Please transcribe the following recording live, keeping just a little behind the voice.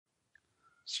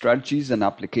Strategies and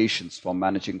applications for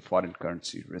managing foreign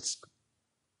currency risk.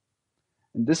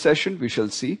 In this session, we shall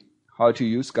see how to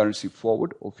use currency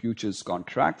forward or futures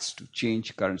contracts to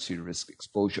change currency risk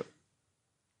exposure.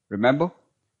 Remember,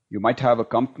 you might have a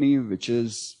company which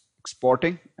is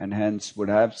exporting and hence would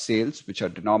have sales which are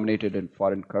denominated in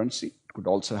foreign currency. It could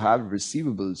also have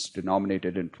receivables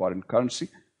denominated in foreign currency.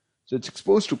 So it's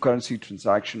exposed to currency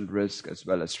transaction risk as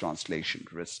well as translation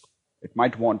risk. It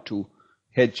might want to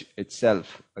hedge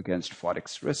itself against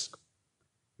forex risk.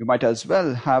 You might as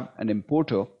well have an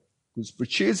importer who's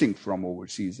purchasing from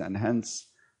overseas and hence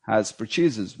has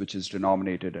purchases which is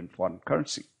denominated in foreign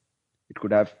currency. It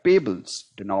could have payables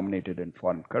denominated in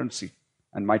foreign currency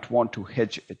and might want to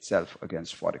hedge itself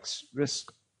against forex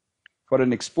risk. For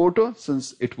an exporter,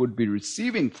 since it would be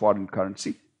receiving foreign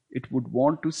currency, it would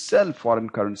want to sell foreign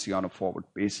currency on a forward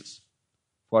basis.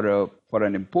 For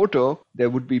an importer, there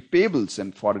would be payables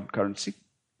in foreign currency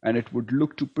and it would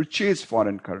look to purchase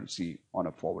foreign currency on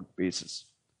a forward basis.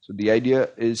 So the idea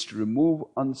is to remove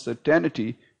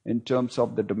uncertainty in terms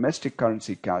of the domestic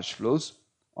currency cash flows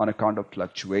on account of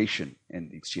fluctuation in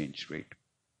the exchange rate.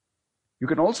 You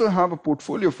can also have a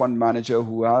portfolio fund manager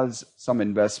who has some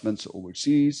investments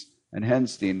overseas and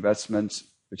hence the investments,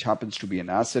 which happens to be an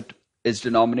asset, is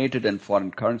denominated in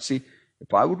foreign currency.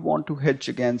 If I would want to hedge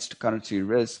against currency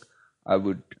risk, I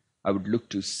would look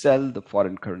to sell the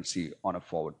foreign currency on a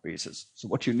forward basis. So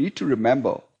what you need to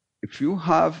remember, if you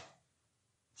have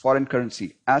foreign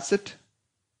currency asset,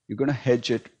 you're going to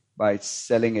hedge it by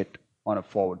selling it on a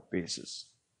forward basis.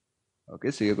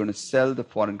 Okay, so you're going to sell the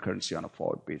foreign currency on a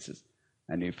forward basis.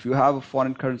 And if you have a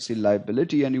foreign currency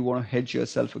liability and you want to hedge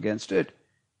yourself against it,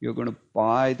 you're going to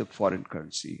buy the foreign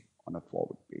currency on a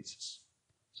forward basis.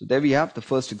 So there we have the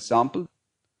first example.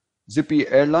 Zippy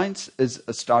Airlines is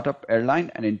a startup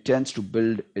airline and intends to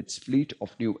build its fleet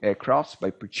of new aircrafts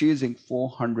by purchasing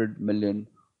 400 million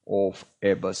of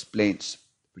Airbus planes.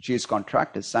 The purchase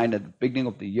contract is signed at the beginning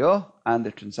of the year and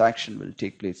the transaction will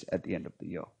take place at the end of the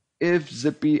year. If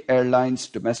Zippy Airlines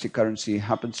domestic currency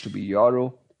happens to be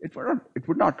euro, it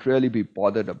would not really be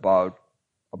bothered about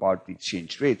the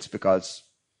exchange rates because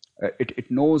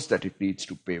it knows that it needs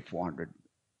to pay 400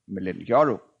 million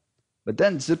euro. But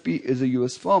then Zippy is a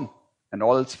US firm and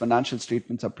all its financial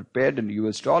statements are prepared in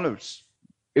US dollars.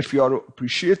 If euro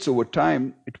appreciates over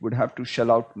time, it would have to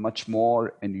shell out much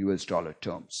more in US dollar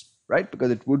terms, right?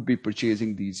 Because it would be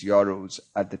purchasing these euros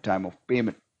at the time of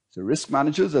payment. So risk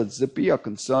managers at Zippy are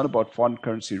concerned about foreign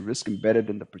currency risk embedded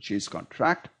in the purchase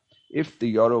contract. If the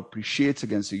euro appreciates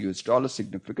against the US dollar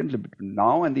significantly between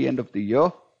now and the end of the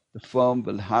year, the firm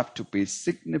will have to pay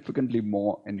significantly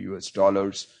more in US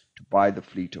dollars to buy the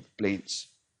fleet of planes.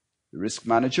 The risk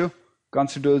manager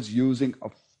considers using a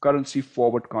currency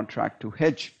forward contract to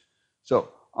hedge. So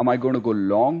am I going to go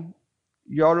long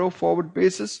euro forward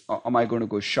basis or am I going to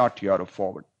go short euro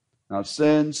forward? Now,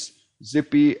 since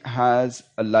Zippy has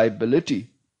a liability,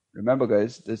 remember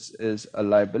guys, this is a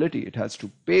liability, it has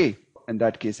to pay. In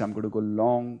that case, I'm going to go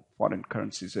long foreign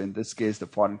currency. So in this case, the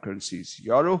foreign currency is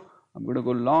euro. I'm going to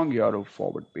go long euro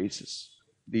forward basis.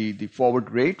 The forward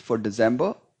rate for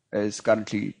December is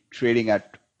currently trading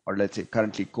at, or let's say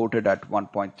currently quoted at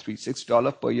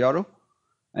 $1.36 per euro.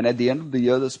 And at the end of the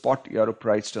year, the spot euro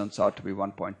price turns out to be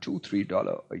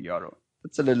 $1.23 a euro.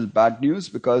 That's a little bad news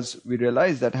because we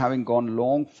realize that having gone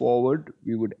long forward,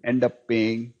 we would end up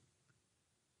paying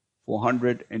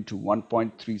 400 into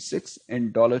 1.36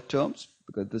 in dollar terms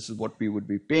because this is what we would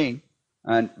be paying.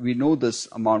 And we know this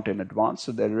amount in advance.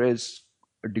 So there is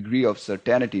a degree of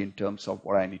certainty in terms of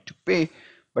what I need to pay.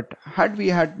 But had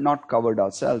we not covered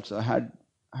ourselves or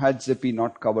had Zippy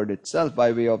not covered itself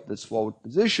by way of this forward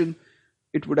position,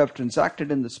 it would have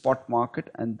transacted in the spot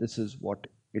market and this is what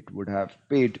it would have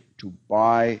paid to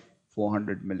buy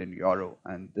 400 million euro.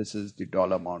 And this is the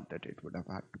dollar amount that it would have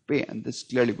had to pay. And this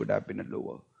clearly would have been a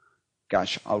lower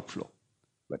cash outflow.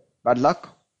 But bad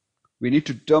luck. We need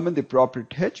to determine the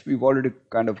appropriate hedge. We've already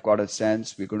kind of got a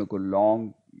sense. We're going to go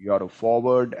long euro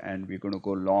forward and we're going to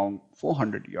go long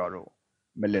 400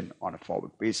 million on a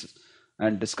forward basis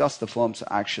and discuss the firm's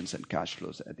actions and cash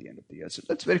flows at the end of the year. So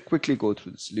let's very quickly go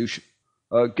through the solution.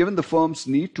 Given the firm's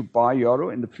need to buy euro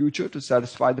in the future to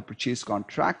satisfy the purchase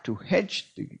contract to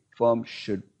hedge, the firm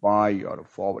should buy euro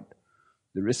forward.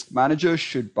 The risk manager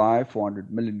should buy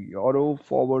 400 million euro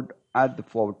forward at the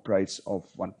forward price of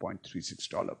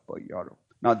 $1.36 per euro.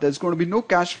 Now, there's going to be no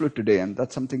cash flow today, and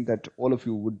that's something that all of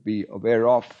you would be aware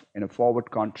of. In a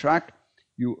forward contract,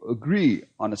 you agree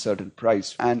on a certain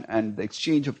price, and the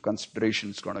exchange of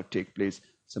consideration is going to take place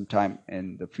sometime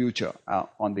in the future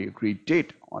on the agreed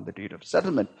date, on the date of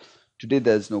settlement. Today,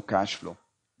 there's no cash flow.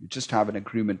 You just have an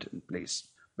agreement in place.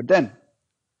 But then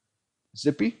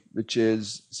Zippy, which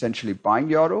is essentially buying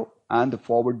euro, and the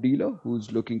forward dealer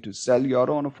who's looking to sell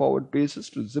euro on a forward basis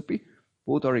to Zippy,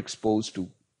 both are exposed to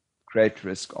credit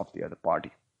risk of the other party.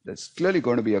 There's clearly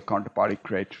going to be a counterparty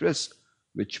credit risk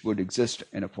which would exist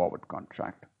in a forward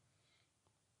contract.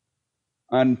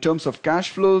 And in terms of cash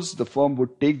flows, the firm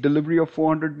would take delivery of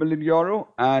 400 million euro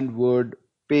and would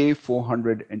pay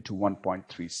 400 into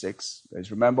 1.36.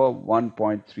 Guys, remember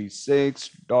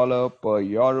 $1.36 per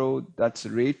euro. That's the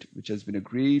rate which has been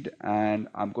agreed, and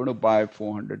I'm going to buy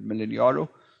 400 million euro.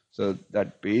 So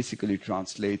that basically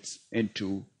translates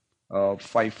into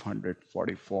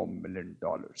 $544 million.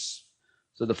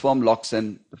 So the firm locks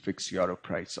in the fixed euro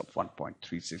price of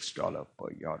 $1.36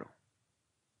 per euro.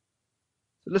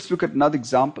 So let's look at another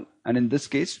example, and in this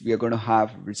case we are going to have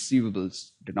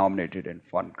receivables denominated in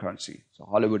foreign currency. So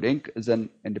Hollywood Inc. is an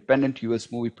independent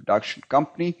US movie production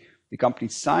company. The company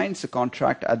signs a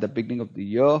contract at the beginning of the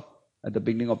year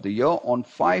on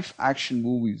 5 action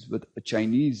movies with a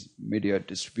Chinese media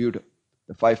distributor.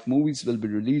 The 5 movies will be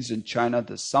released in China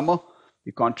this summer.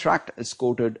 The contract is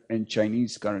quoted in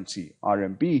Chinese currency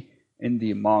RMB in the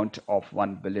amount of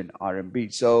 1 billion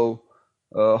RMB. So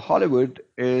Hollywood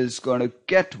is going to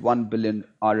get 1 billion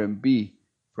RMB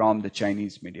from the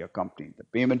Chinese media company. The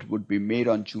payment would be made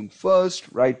on June 1st,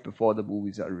 right before the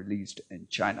movies are released in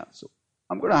China. So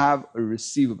I'm going to have a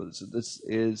receivable. So this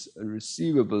is a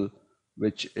receivable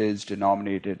which is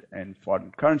denominated in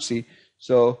foreign currency.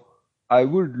 So I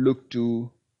would look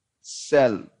to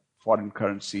sell foreign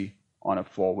currency on a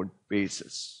forward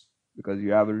basis because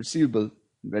you have a receivable.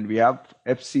 When we have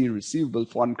FC receivable,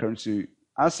 foreign currency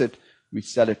asset, we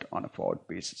sell it on a forward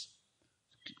basis.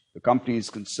 The company is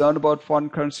concerned about foreign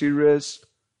currency risk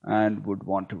and would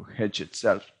want to hedge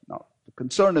itself. Now, the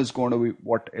concern is going to be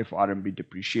what if RMB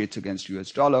depreciates against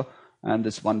US dollar and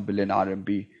this 1 billion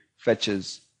RMB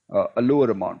fetches a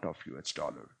lower amount of US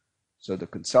dollar. So the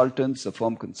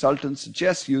firm consultants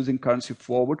suggest using currency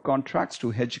forward contracts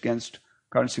to hedge against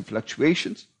currency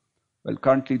fluctuations. Well,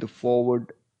 currently the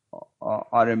forward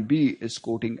RMB is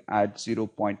quoting at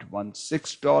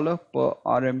 $0.16 per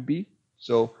RMB.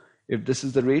 So if this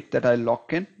is the rate that I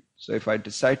lock in, so if I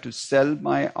decide to sell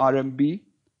my RMB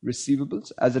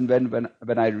receivables, as in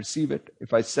when I receive it,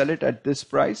 if I sell it at this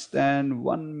price, then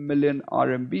 1 billion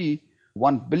RMB,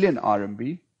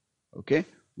 okay,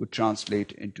 would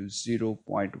translate into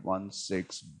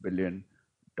 $0.16 billion,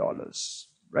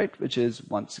 right, which is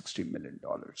 $160 million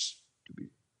to be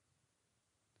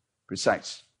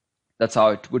precise. That's how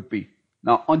it would be.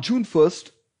 Now, on June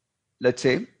 1st, let's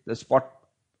say the spot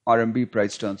RMB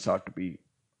price turns out to be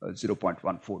 $0.14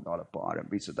 per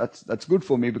RMB. So that's good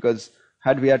for me because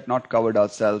had we not covered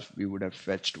ourselves, we would have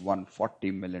fetched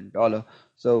 $140 million.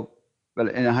 So, well,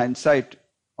 in hindsight,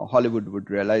 Hollywood would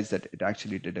realize that it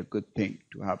actually did a good thing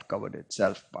to have covered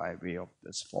itself by way of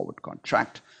this forward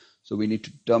contract. So we need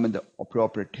to determine the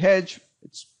appropriate hedge.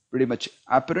 It's pretty much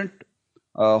apparent.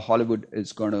 Hollywood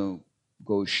is going to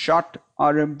go short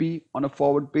RMB on a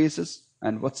forward basis.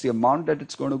 And what's the amount that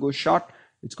it's going to go short?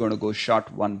 It's going to go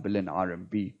short 1 billion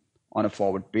RMB on a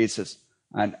forward basis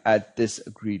and at this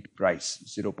agreed price,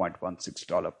 $0.16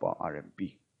 per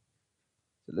RMB.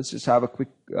 So let's just have a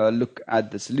quick look at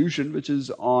the solution, which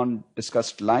is on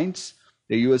discussed lines.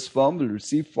 The US firm will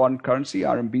receive foreign currency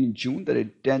RMB in June that it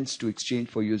intends to exchange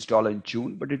for US dollar in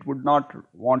June, but it would not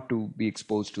want to be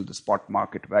exposed to the spot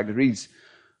market vagaries.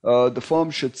 The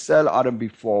firm should sell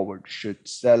RMB forward,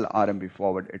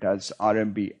 It has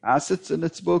RMB assets in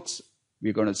its books.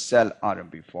 We're going to sell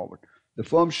RMB forward. The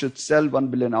firm should sell 1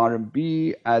 billion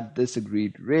RMB at this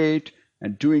agreed rate,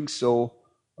 and doing so,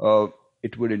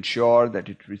 it would ensure that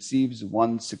it receives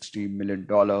 $160 million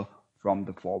from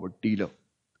the forward dealer.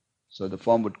 So the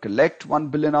firm would collect 1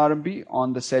 billion RMB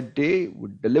on the said day,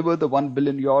 would deliver the 1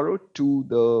 billion euro to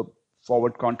the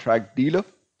forward contract dealer,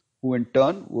 who in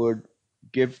turn would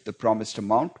give the promised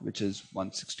amount, which is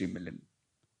 $160 million.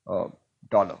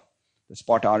 The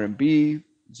spot RMB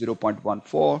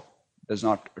 0.14 does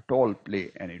not at all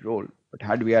play any role. But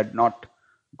had we not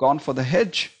gone for the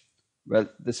hedge, well,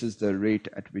 this is the rate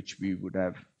at which we would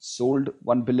have sold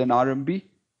 1 billion RMB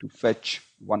to fetch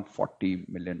 $140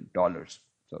 million.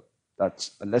 So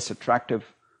that's a less attractive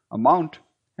amount.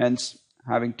 Hence,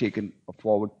 having taken a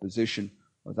forward position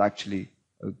was actually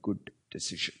a good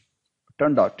decision.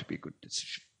 Turned out to be a good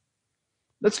decision.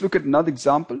 Let's look at another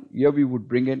example. Here we would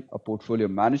bring in a portfolio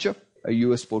manager, a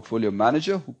US portfolio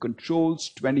manager who controls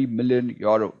 20 million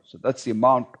euro. So that's the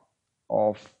amount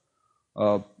of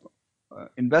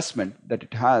investment that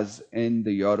it has in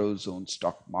the Eurozone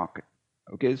stock market.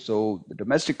 Okay, so the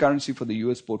domestic currency for the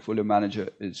US portfolio manager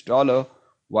is dollar,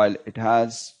 while it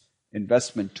has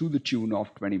investment to the tune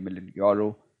of 20 million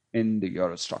euro in the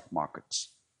euro stock markets.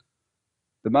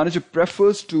 The manager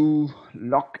prefers to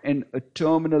lock in a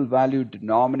terminal value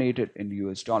denominated in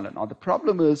US dollar. Now the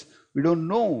problem is we don't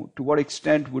know to what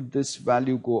extent would this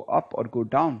value go up or go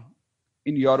down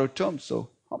in euro terms. So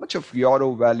how much of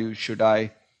euro value should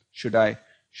I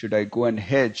go and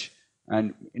hedge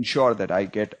and ensure that I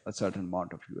get a certain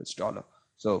amount of US dollar?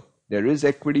 So there is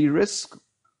equity risk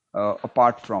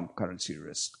apart from currency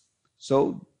risk,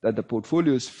 so that the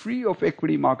portfolio is free of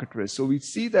equity market risk. So we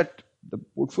see that the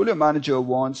portfolio manager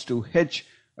wants to hedge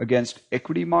against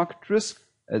equity market risk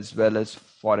as well as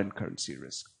foreign currency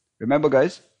risk. Remember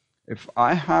guys, if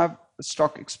I have a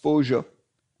stock exposure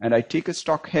and I take a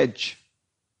stock hedge,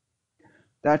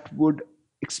 that would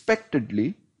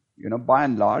expectedly, by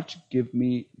and large, give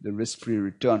me the risk-free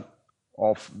return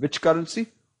of which currency?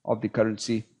 Of the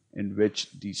currency in which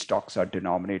these stocks are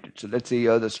denominated. So let's say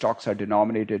here the stocks are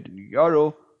denominated in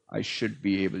euro, I should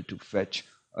be able to fetch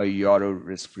a euro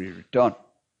risk-free return.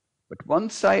 But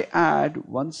once I add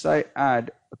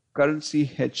a currency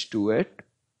hedge to it,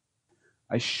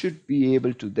 I should be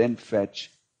able to then fetch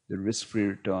the risk-free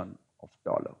return of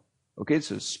dollar. Okay,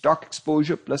 so stock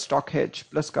exposure plus stock hedge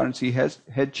plus currency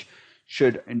hedge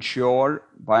should ensure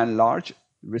by and large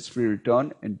risk-free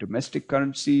return in domestic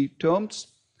currency terms,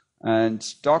 and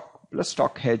stock plus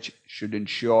stock hedge should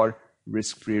ensure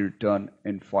risk-free return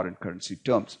in foreign currency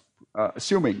terms,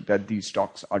 assuming that these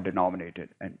stocks are denominated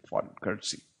in foreign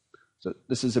currency. So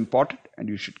this is important and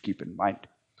you should keep in mind.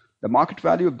 The market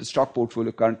value of the stock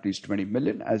portfolio currently is 20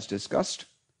 million as discussed,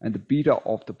 and the beta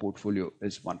of the portfolio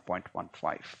is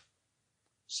 1.15.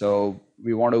 So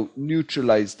we want to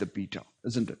neutralize the beta,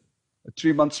 isn't it? A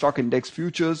 3-month stock index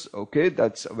futures, okay,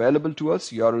 that's available to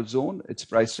us, Eurozone, it's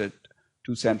priced at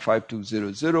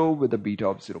 275,200 with a beta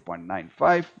of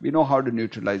 0.95. We know how to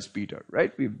neutralize beta,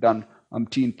 right? We've done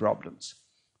umpteen problems.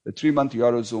 The 3-month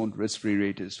Eurozone risk-free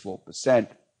rate is 4%.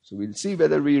 So we'll see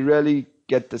whether we really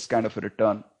get this kind of a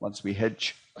return once we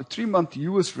hedge. The 3-month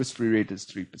US risk-free rate is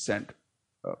 3%.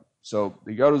 So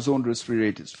the Eurozone risk-free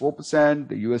rate is 4%.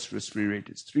 The US risk-free rate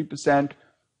is 3%.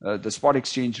 The spot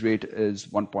exchange rate is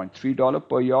 $1.3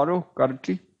 per euro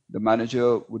currently. The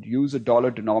manager would use a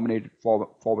dollar-denominated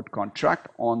forward contract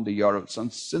on the euro.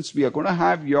 Since we are going to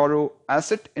have euro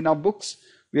asset in our books,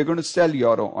 we are going to sell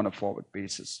euro on a forward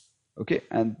basis. Okay,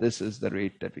 and this is the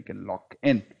rate that we can lock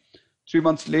in. 3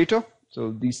 months later,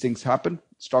 so these things happen.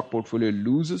 Stock portfolio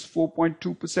loses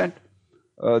 4.2%.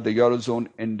 The Eurozone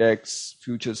index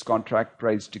futures contract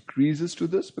price decreases to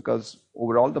this because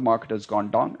overall the market has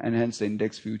gone down, and hence the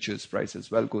index futures price as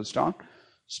well goes down.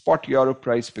 Spot euro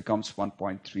price becomes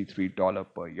 $1.33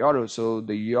 per euro. So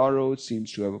the euro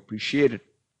seems to have appreciated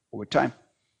over time.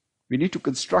 We need to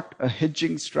construct a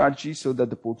hedging strategy so that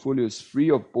the portfolio is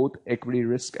free of both equity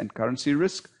risk and currency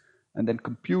risk, and then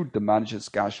compute the manager's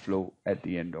cash flow at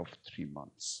the end of 3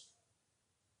 months.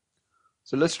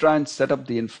 So let's try and set up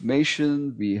the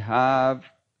information. We have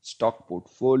stock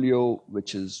portfolio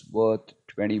which is worth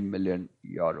 20 million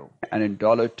euro, and in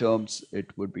dollar terms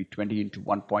it would be 20 into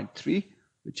 1.3,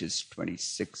 which is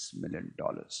 $26 million.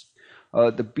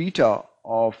 The beta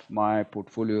of my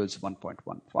portfolio is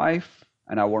 1.15,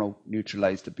 and I want to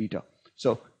neutralize the beta.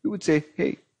 So you would say,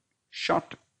 hey,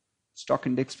 short stock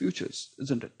index futures,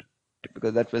 isn't it?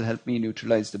 Because that will help me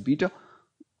neutralize the beta.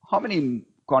 How many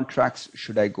contracts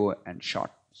should I go and short?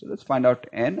 So let's find out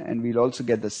N, and we'll also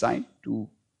get the sign to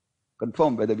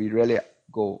confirm whether we really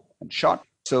go and short.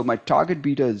 So my target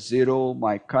beta is 0,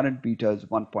 my current beta is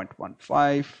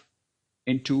 1.15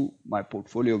 into my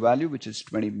portfolio value, which is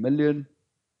 20 million,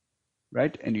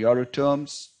 right, in euro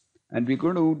terms. And we're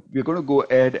going to go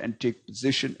ahead and take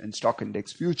position in stock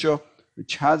index future,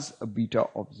 which has a beta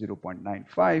of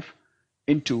 0.95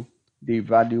 into the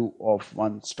value of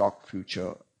one stock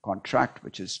future contract,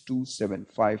 which is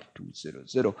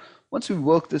 275,200. Once we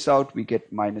work this out, we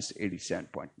get minus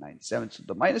 87.97. So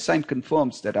the minus sign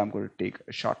confirms that I'm going to take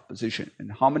a short position in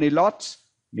how many lots?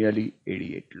 Nearly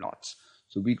 88 lots.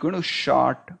 So we're going to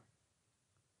short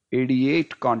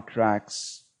 88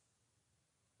 contracts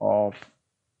of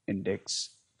index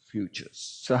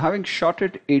futures. So having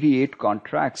shorted 88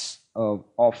 contracts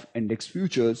of index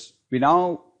futures, we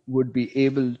now would be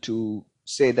able to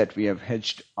say that we have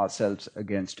hedged ourselves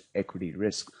against equity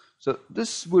risk. So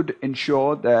this would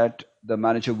ensure that the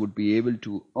manager would be able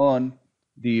to earn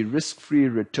the risk-free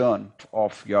return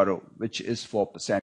of euro, which is 4%.